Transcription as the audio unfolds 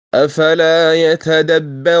أفلا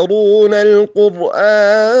يتدبرون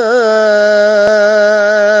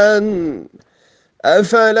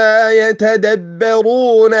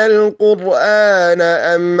القرآن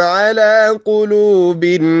أم على قلوب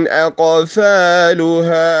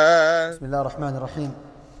أقفالها. بسم الله الرحمن الرحيم.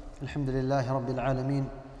 الحمد لله رب العالمين،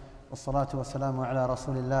 والصلاة والسلام على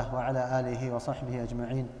رسول الله وعلى آله وصحبه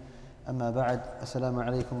أجمعين. أما بعد، السلام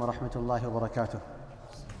عليكم ورحمة الله وبركاته.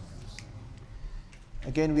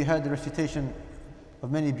 Again, we heard the recitation of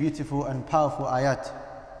many beautiful and powerful ayat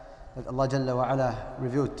that Allah Jalla wa Ala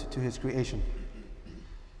revealed to His creation.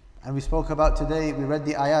 And we spoke about today, we read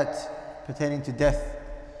the ayat pertaining to death,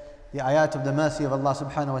 the ayat of the mercy of Allah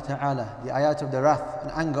subhanahu wa ta'ala, the ayat of the wrath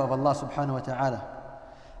and anger of Allah subhanahu wa ta'ala,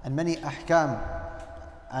 and many ahkam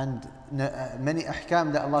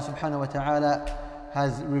that Allah subhanahu wa ta'ala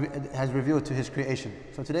has revealed to His creation.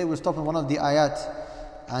 So today we'll stop on one of the ayat,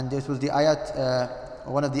 and this was the ayat,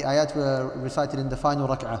 one of the ayat were recited in the final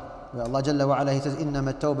rak'ah, where Allah Jalla wa Ala, He says,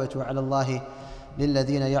 إِنَّمَا التَّوْبَةُ عَلَى اللَّهِ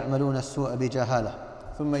لِلَّذِينَ يَعْمَلُونَ السُّوءَ بِجَهَالَةٍ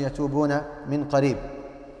ثُمَّ يَتُوبُونَ مِنْ قَرِيبٍ.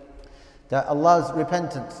 That Allah's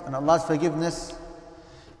repentance and Allah's forgiveness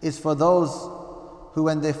is for those who,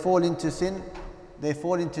 when they fall into sin, they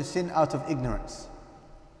fall into sin out of ignorance.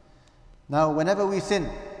 Now, whenever we sin,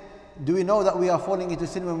 do we know that we are falling into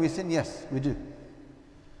sin when we sin? Yes, we do.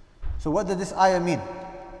 So what does this ayah mean?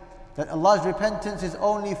 That Allah's repentance is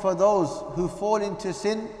only for those who fall into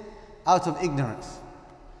sin out of ignorance.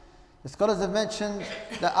 The scholars have mentioned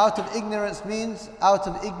that out of ignorance means out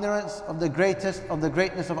of ignorance of the greatness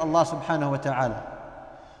of Allah subhanahu wa ta'ala.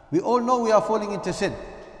 We all know we are falling into sin,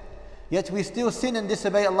 yet we still sin and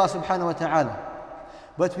disobey Allah subhanahu wa ta'ala.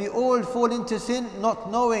 But we all fall into sin not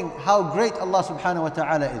knowing how great Allah subhanahu wa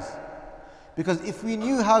ta'ala is. Because if we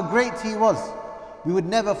knew how great He was, we would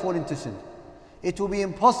never fall into sin. It will be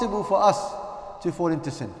impossible for us to fall into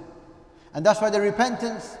sin. And that's why the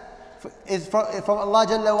repentance is from Allah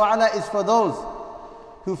Jalla wa Ala is for those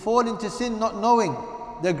who fall into sin not knowing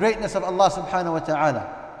the greatness of Allah subhanahu wa ta'ala.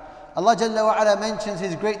 Allah Jalla wa Ala mentions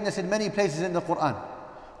His greatness in many places in the Quran.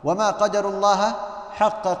 وَمَا قَدَرُ اللَّهَ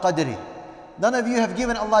حَقَّ قَدْرِهِ. None of you have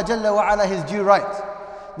given Allah Jalla wa Ala His due right.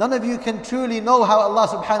 None of you can truly know how Allah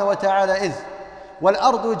subhanahu wa ta'ala is.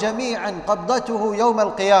 وَالْأَرْضُ جَمِيعًا قَبْضَتُهُ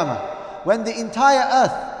يَوْمَ الْقِيَامَةِ. When the entire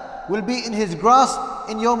earth will be in His grasp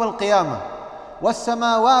in Yawm al-Qiyamah.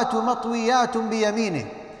 وَالسَّمَاوَاتُ مَطْوِيَّاتٌ بِيَمِينِهِ.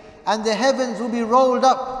 And the heavens will be rolled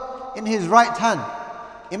up in His right hand.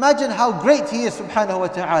 Imagine how great He is subhanahu wa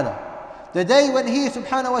ta'ala. The day when He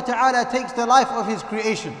subhanahu wa ta'ala takes the life of His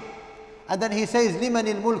creation. And then He says, لِمَنِ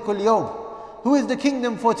الْمُلْكُ الْيَوْمِ. Who is the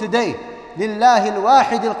kingdom for today? لِلَّهِ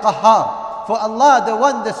الْوَاحِدِ الْقَهَّارِ. For Allah, the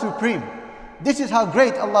one, the supreme. This is how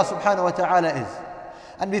great Allah subhanahu wa ta'ala is.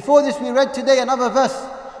 And before this we read today another verse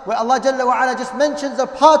where Allah Jalla wa Ala just mentions a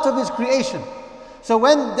part of His creation. So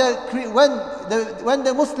when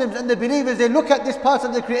the Muslims and the believers, they look at this part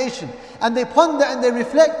of the creation and they ponder and they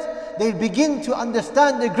reflect, they begin to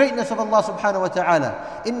understand the greatness of Allah subhanahu wa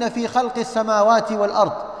ta'ala. Inna fi khalqis samawati wal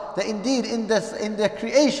ard. That indeed in the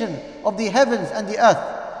creation of the heavens and the earth.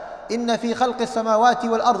 Inna fi khalqis samawati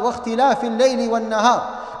wal ard wa ikhtilafi al-layli wan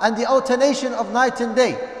nahar. And the alternation of night and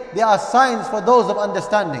day. There are signs for those of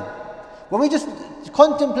understanding. When we just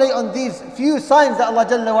contemplate on these few signs that Allah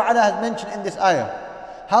Jalla wa Ala has mentioned in this ayah,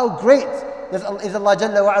 how great is Allah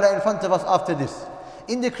Jalla wa Ala in front of us after this.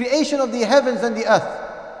 In the creation of the heavens and the earth,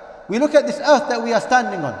 we look at this earth that we are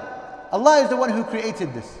standing on. Allah is the one who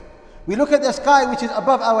created this. We look at the sky which is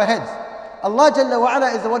above our heads. Allah Jalla wa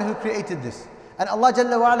Ala is the one who created this. And Allah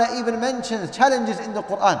Jalla wa Ala even mentions challenges in the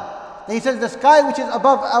Quran. He says the sky which is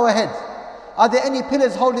above our heads, are there any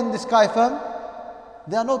pillars holding the sky firm?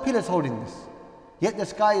 There are no pillars holding this. Yet the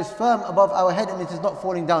sky is firm above our head and it is not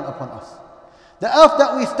falling down upon us. The earth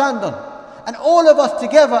that we stand on, and all of us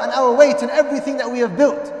together and our weight and everything that we have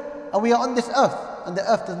built, and we are on this earth, and the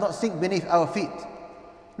earth does not sink beneath our feet.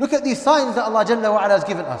 Look at these signs that Allah Jalla wa Ala has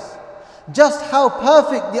given us. Just how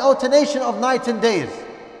perfect the alternation of night and day is.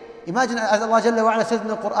 Imagine, as Allah Jalla wa Ala says in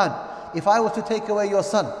the Quran, if I was to take away your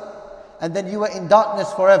sun, and then you were in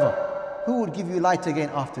darkness forever, who would give you light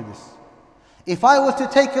again after this? If I was to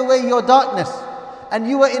take away your darkness and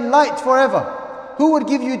you were in light forever, who would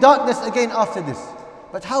give you darkness again after this?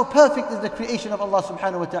 But how perfect is the creation of Allah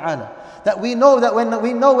subhanahu wa ta'ala, that we know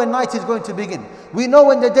when night is going to begin. We know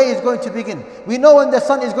when the day is going to begin. We know when the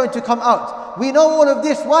sun is going to come out. We know all of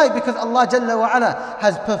this. Why? Because Allah Jalla wa Ala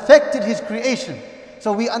has perfected His creation.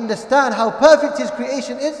 So we understand how perfect His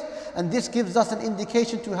creation is, and this gives us an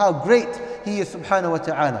indication to how great He is subhanahu wa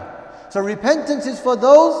ta'ala. So repentance is for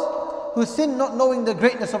those who sin not knowing the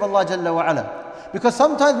greatness of Allah Jalla wa Ala. Because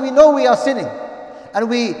sometimes we know we are sinning, and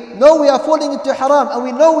we know we are falling into haram, and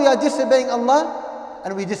we know we are disobeying Allah,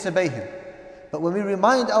 and we disobey Him. But when we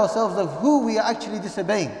remind ourselves of who we are actually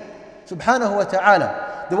disobeying, subhanahu wa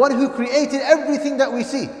ta'ala, the one who created everything that we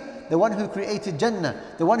see, the one who created Jannah,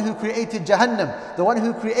 the one who created Jahannam, the one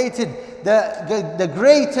who created the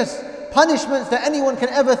greatest punishments that anyone can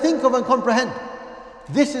ever think of and comprehend.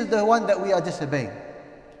 This is the one that we are disobeying.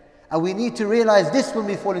 And we need to realize this when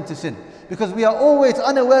we fall into sin, because we are always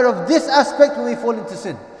unaware of this aspect when we fall into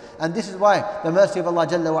sin. And this is why the mercy of Allah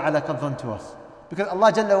Jalla wa Ala comes on to us, because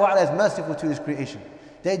Allah Jalla wa Ala is merciful to His creation.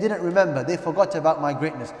 They didn't remember, they forgot about my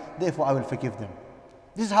greatness, therefore I will forgive them.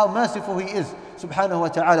 This is how merciful He is, subhanahu wa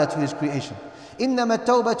ta'ala, to His creation. إِنَّمَا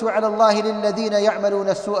التَّوْبَةُ عَلَى اللَّهِ لِلَّذِينَ يَعْمَلُونَ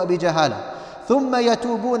السُّوءَ بِجَهَالَةٍ ثُمَّ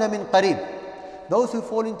يَتُوبُونَ مِنْ قَرِيبٍ. Those who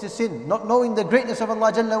fall into sin, not knowing the greatness of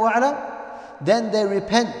Allah Jalla wa Ala, then they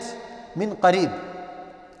repent min qareeb.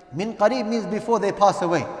 Min qareeb means before they pass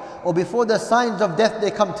away, or before the signs of death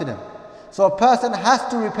they come to them. So a person has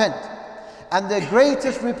to repent. And the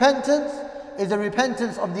greatest repentance is the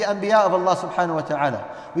repentance of the Anbiya of Allah subhanahu wa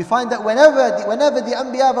ta'ala. We find that whenever the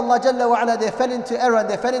Anbiya of Allah Jalla wa Ala, they fell into error and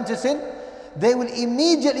they fell into sin, they will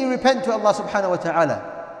immediately repent to Allah subhanahu wa ta'ala.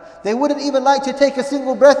 They wouldn't even like to take a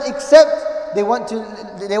single breath, except they want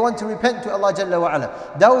to repent to Allah Jalla wa Ala.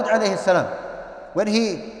 Dawud alayhi salam, when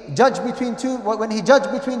he judged between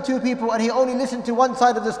two people and he only listened to one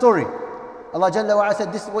side of the story, Allah Jalla wa Ala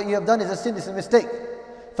said, this is what you have done is a sin, it's a mistake.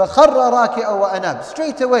 فَخَرَّ رَاكِعًا وَأَنَابٍ.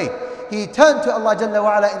 Straight away, he turned to Allah Jalla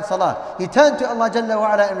wa Ala in salah. He turned to Allah Jalla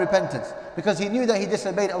wa Ala in repentance, because he knew that he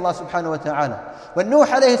disobeyed Allah subhanahu wa ta'ala. When Nuh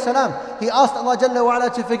alayhi salam, he asked Allah Jalla wa Ala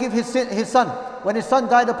to forgive his son, when his son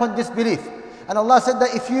died upon disbelief. And Allah said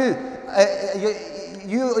that if you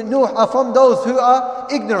Nuh are from those who are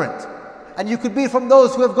ignorant, and you could be from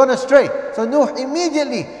those who have gone astray. So Nuh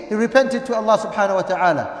immediately, he repented to Allah subhanahu wa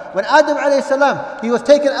ta'ala. When Adam alayhi salam, he was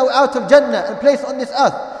taken out of Jannah and placed on this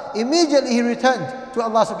earth, immediately he returned to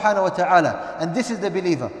Allah subhanahu wa ta'ala. And this is the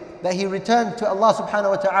believer, that he returned to Allah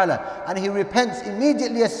subhanahu wa ta'ala, and he repents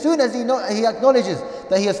immediately as soon as he acknowledges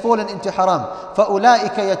that he has fallen into haram.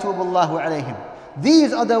 فَأُولَٰئِكَ يَتُوبُ اللَّهُ عَلَيْهِمْ.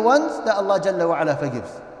 These are the ones that Allah Jalla wa Ala forgives.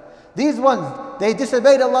 These ones, they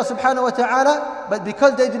disobeyed Allah subhanahu wa ta'ala, but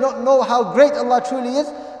because they do not know how great Allah truly is,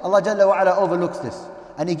 Allah Jalla wa Ala overlooks this.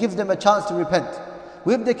 And He gives them a chance to repent,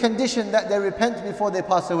 with the condition that they repent before they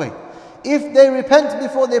pass away. If they repent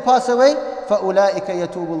before they pass away, فَأُولَٰئِكَ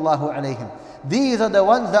يَتُوبُ اللَّهُ عَلَيْهِمْ. These are the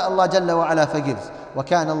ones that Allah Jalla wa Ala forgives.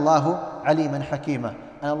 وَكَانَ اللَّهُ عَلِيمًا حَكِيمًا.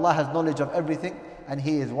 And Allah has knowledge of everything, and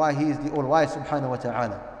He is the all-wise subhanahu wa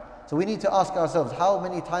ta'ala. So we need to ask ourselves, how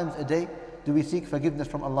many times a day do we seek forgiveness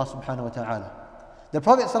from Allah subhanahu wa ta'ala? The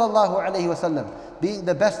Prophet sallallahu alayhi wa sallam, being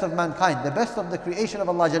the best of mankind, the best of the creation of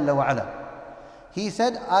Allah Jalla wa Ala, he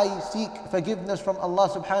said, I seek forgiveness from Allah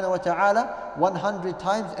subhanahu wa ta'ala 100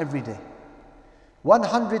 times every day.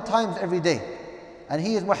 100 times every day. And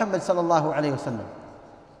he is Muhammad sallallahu alayhi wa sallam.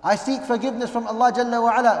 I seek forgiveness from Allah Jalla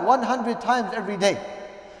wa Ala 100 times every day.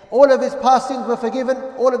 All of his past sins were forgiven,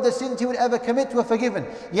 all of the sins he would ever commit were forgiven.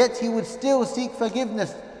 Yet he would still seek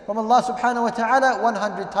forgiveness from Allah subhanahu wa ta'ala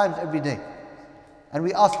 100 times every day. And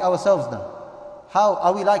we ask ourselves now, how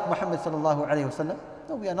are we like Muhammad sallallahu alayhi wa sallam?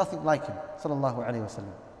 No, we are nothing like him sallallahu alayhi wa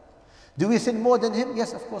sallam. Do we sin more than him?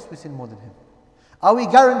 Yes, of course we sin more than him. Are we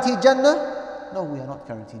guaranteed Jannah? No, we are not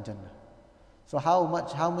guaranteed Jannah. So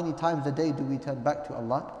how many times a day do we turn back to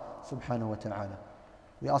Allah subhanahu wa ta'ala?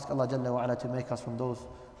 We ask Allah Jalla wa Ala to make us from those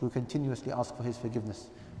who continuously ask for His forgiveness.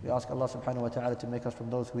 We ask Allah subhanahu wa ta'ala to make us from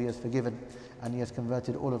those who He has forgiven, and He has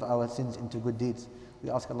converted all of our sins into good deeds. We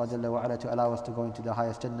ask Allah Jalla wa Ala to allow us to go into the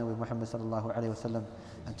highest Jannah with Muhammad sallallahu alayhi wa sallam,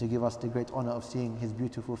 and to give us the great honor of seeing His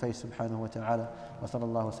beautiful face subhanahu wa ta'ala. Wa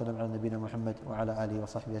sallallahu wa sallam ala nabina Muhammad wa ala alihi wa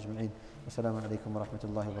sahbihi ajma'in. Wa salamu alaykum wa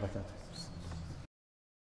rahmatullahi wa barakatuh.